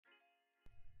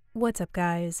What's up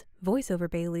guys,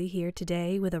 VoiceOver Bailey here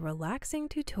today with a relaxing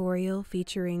tutorial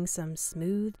featuring some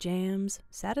smooth jams,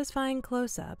 satisfying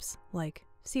close-ups, like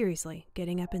seriously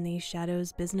getting up in these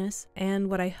shadows business, and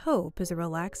what I hope is a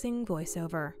relaxing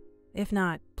voiceover. If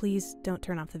not, please don't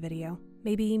turn off the video.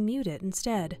 Maybe mute it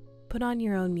instead. Put on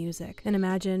your own music and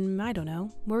imagine, I don't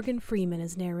know, Morgan Freeman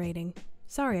is narrating.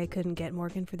 Sorry I couldn't get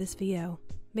Morgan for this VO.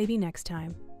 Maybe next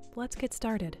time. Let's get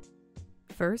started.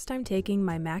 First, I'm taking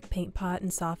my MAC paint pot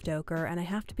in soft ochre, and I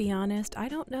have to be honest, I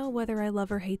don't know whether I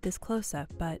love or hate this close-up,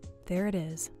 but there it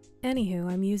is.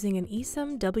 Anywho, I'm using an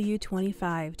Esam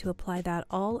W25 to apply that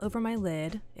all over my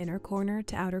lid, inner corner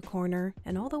to outer corner,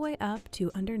 and all the way up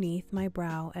to underneath my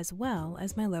brow as well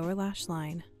as my lower lash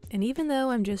line. And even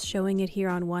though I'm just showing it here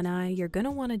on one eye, you're gonna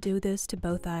want to do this to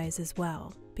both eyes as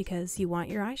well, because you want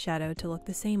your eyeshadow to look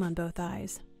the same on both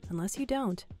eyes. Unless you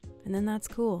don't, and then that's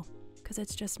cool, because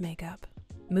it's just makeup.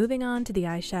 Moving on to the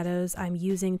eyeshadows, I'm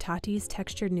using Tati's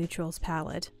Textured Neutrals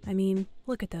palette. I mean,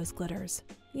 look at those glitters.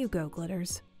 You go,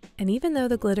 glitters. And even though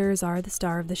the glitters are the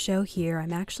star of the show here,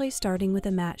 I'm actually starting with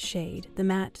a matte shade, the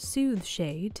matte Soothe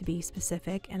shade to be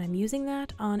specific, and I'm using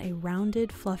that on a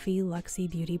rounded, fluffy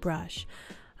Luxie Beauty brush.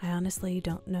 I honestly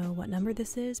don't know what number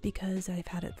this is because I've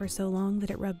had it for so long that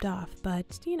it rubbed off,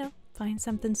 but, you know, find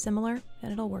something similar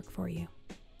and it'll work for you.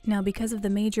 Now, because of the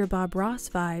major Bob Ross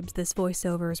vibes this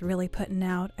voiceover is really putting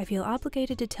out, I feel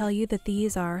obligated to tell you that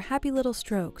these are happy little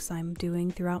strokes I'm doing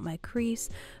throughout my crease,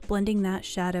 blending that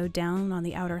shadow down on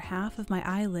the outer half of my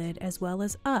eyelid as well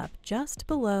as up just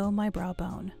below my brow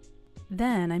bone.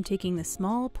 Then I'm taking the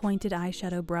small pointed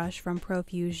eyeshadow brush from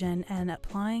Profusion and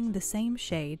applying the same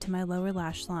shade to my lower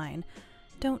lash line.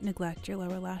 Don't neglect your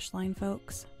lower lash line,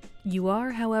 folks. You are,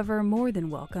 however, more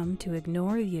than welcome to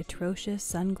ignore the atrocious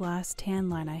sunglass tan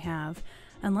line I have,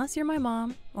 unless you're my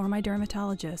mom or my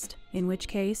dermatologist, in which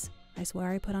case, I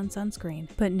swear I put on sunscreen.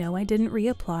 But no, I didn't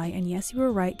reapply, and yes, you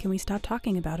were right, can we stop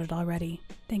talking about it already?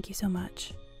 Thank you so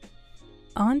much.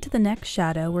 On to the next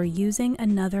shadow, we're using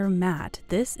another matte.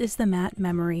 This is the matte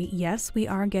Memory. Yes, we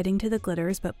are getting to the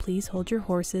glitters, but please hold your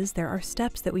horses, there are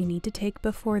steps that we need to take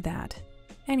before that.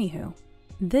 Anywho.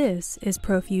 This is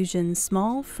Profusion's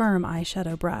small, firm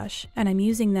eyeshadow brush, and I'm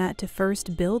using that to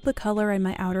first build the color in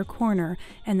my outer corner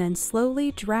and then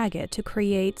slowly drag it to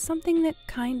create something that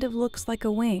kind of looks like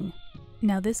a wing.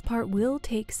 Now this part will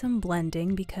take some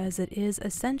blending because it is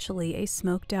essentially a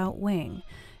smoked out wing.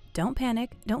 Don't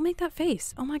panic, don't make that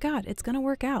face. Oh my god, it's gonna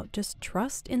work out. Just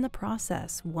trust in the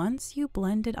process. Once you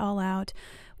blend it all out,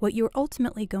 what you're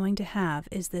ultimately going to have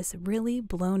is this really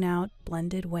blown out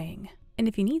blended wing. And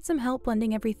if you need some help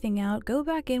blending everything out, go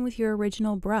back in with your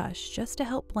original brush just to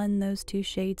help blend those two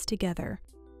shades together.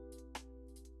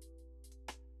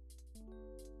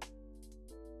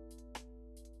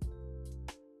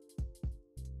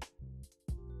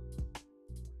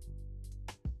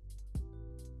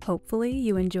 Hopefully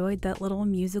you enjoyed that little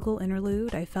musical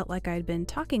interlude. I felt like I'd been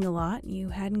talking a lot, you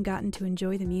hadn't gotten to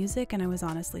enjoy the music, and I was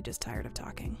honestly just tired of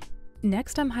talking.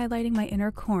 Next, I'm highlighting my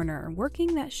inner corner,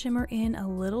 working that shimmer in a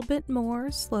little bit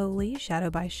more slowly, shadow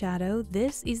by shadow.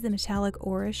 This is the Metallic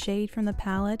Aura shade from the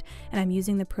palette, and I'm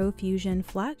using the Profusion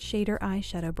Flat Shader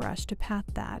eyeshadow brush to pat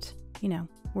that, you know,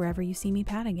 wherever you see me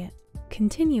patting it.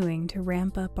 Continuing to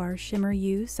ramp up our shimmer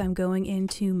use, I'm going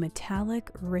into Metallic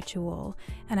Ritual,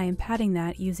 and I am patting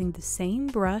that using the same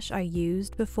brush I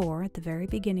used before at the very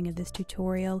beginning of this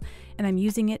tutorial, and I'm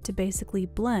using it to basically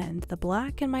blend the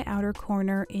black in my outer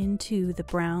corner into the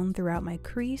brown throughout my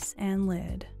crease and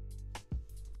lid.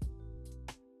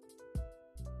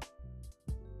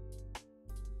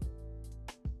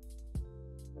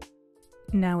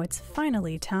 Now it's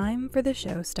finally time for the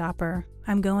showstopper.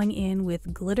 I'm going in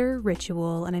with Glitter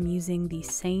Ritual, and I'm using the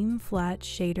same flat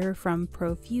shader from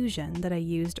Profusion that I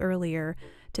used earlier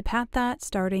to pat that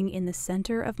starting in the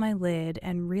center of my lid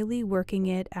and really working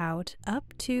it out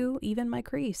up to even my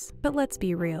crease. But let's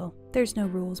be real, there's no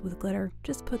rules with glitter.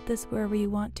 Just put this wherever you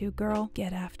want to, girl.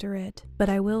 Get after it. But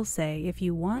I will say, if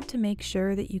you want to make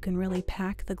sure that you can really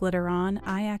pack the glitter on,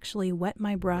 I actually wet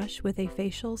my brush with a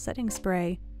facial setting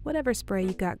spray. Whatever spray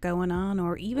you got going on,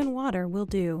 or even water will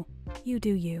do. You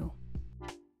do you.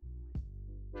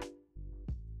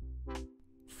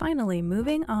 Finally,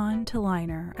 moving on to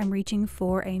liner. I'm reaching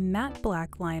for a matte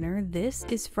black liner. This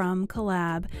is from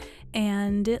Collab,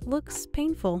 and it looks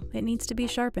painful. It needs to be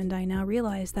sharpened. I now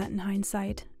realize that in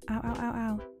hindsight. Ow, ow, ow,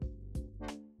 ow.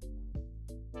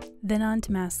 Then on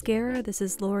to mascara. This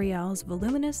is L'Oreal's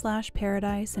Voluminous Lash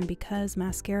Paradise, and because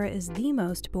mascara is the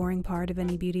most boring part of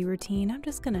any beauty routine, I'm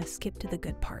just gonna skip to the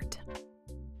good part.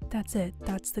 That's it,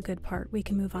 that's the good part. We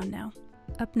can move on now.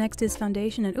 Up next is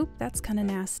foundation, and oop, that's kind of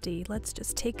nasty. Let's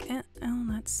just take it. Oh,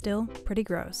 that's still pretty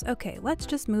gross. Okay, let's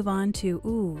just move on to,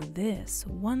 ooh, this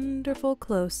wonderful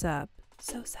close-up.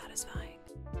 So satisfying.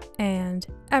 And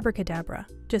abracadabra.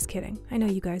 Just kidding. I know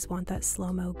you guys want that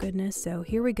slow-mo goodness, so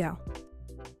here we go.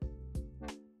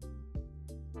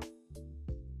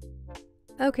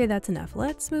 Okay, that's enough.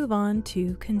 Let's move on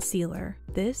to concealer.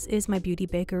 This is my Beauty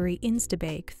Bakerie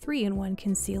Instabake 3-in-1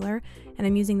 concealer, and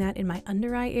I'm using that in my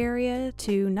under eye area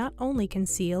to not only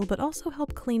conceal, but also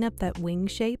help clean up that wing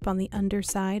shape on the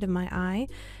underside of my eye,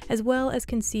 as well as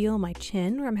conceal my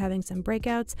chin where I'm having some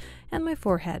breakouts, and my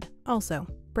forehead, also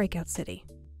breakout city.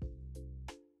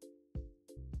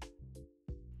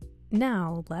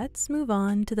 Now, let's move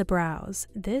on to the brows.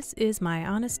 This is my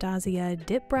Anastasia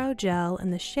Dip Brow Gel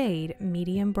in the shade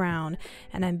Medium Brown,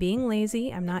 and I'm being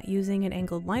lazy. I'm not using an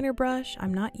angled liner brush.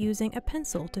 I'm not using a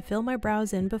pencil to fill my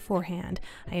brows in beforehand.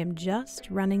 I am just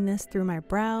running this through my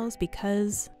brows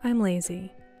because I'm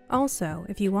lazy. Also,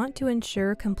 if you want to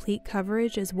ensure complete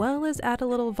coverage as well as add a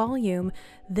little volume,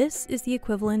 this is the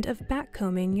equivalent of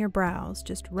backcombing your brows.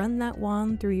 Just run that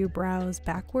wand through your brows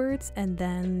backwards and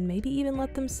then maybe even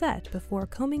let them set before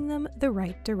combing them the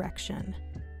right direction.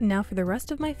 Now for the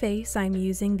rest of my face, I'm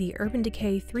using the Urban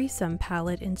Decay Threesome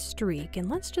palette in Streak, and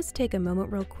let's just take a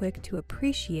moment real quick to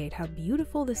appreciate how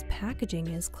beautiful this packaging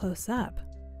is close up,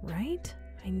 right?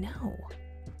 I know.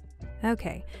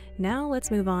 Okay, now let's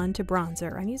move on to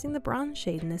bronzer. I'm using the bronze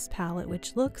shade in this palette,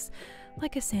 which looks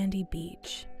like a sandy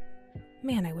beach.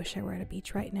 Man, I wish I were at a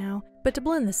beach right now. But to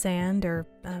blend the sand, or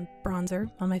bronzer,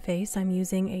 on my face, I'm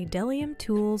using a Delium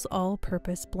Tools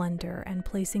all-purpose blender and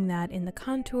placing that in the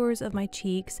contours of my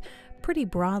cheeks pretty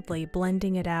broadly,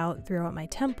 blending it out throughout my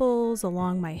temples,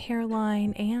 along my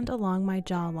hairline, and along my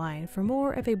jawline for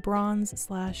more of a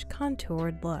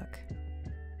bronze/contoured look.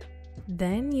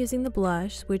 Then using the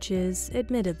blush, which is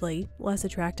admittedly less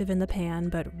attractive in the pan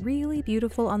but really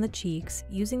beautiful on the cheeks,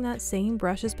 using that same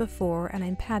brush as before, and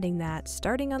I'm patting that,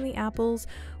 starting on the apples,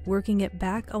 working it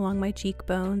back along my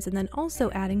cheekbones, and then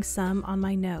also adding some on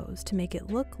my nose to make it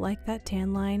look like that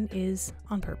tan line is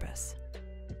on purpose.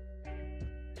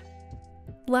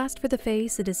 Last for the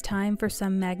face, it is time for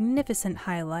some magnificent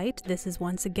highlight. This is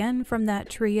once again from that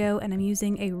trio, and I'm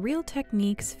using a Real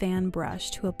Techniques fan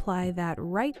brush to apply that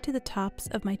right to the tops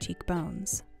of my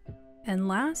cheekbones. And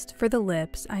last for the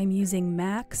lips, I'm using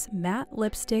MAC's matte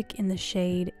lipstick in the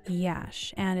shade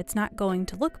Yash, and it's not going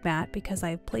to look matte because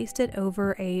I've placed it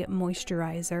over a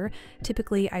moisturizer.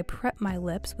 Typically I prep my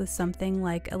lips with something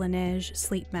like a Leneige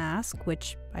sleep mask,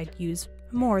 which I'd use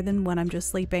more than when I'm just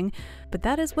sleeping, but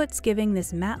that is what's giving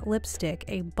this matte lipstick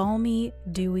a balmy,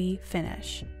 dewy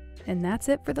finish. And that's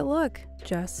it for the look.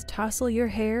 Just tousle your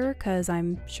hair, cause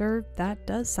I'm sure that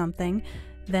does something.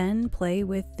 Then play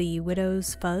with the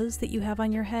widow's fuzz that you have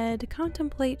on your head.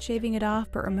 Contemplate shaving it off,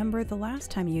 but remember the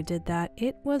last time you did that,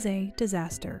 it was a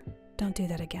disaster. Don't do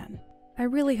that again. I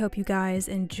really hope you guys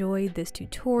enjoyed this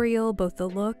tutorial, both the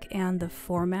look and the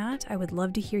format. I would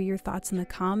love to hear your thoughts in the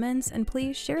comments, and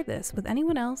please share this with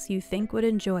anyone else you think would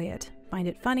enjoy it, find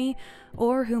it funny,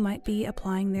 or who might be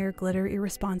applying their glitter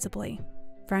irresponsibly.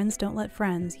 Friends don't let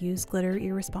friends use glitter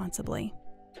irresponsibly.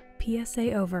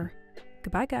 PSA over.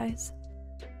 Goodbye, guys.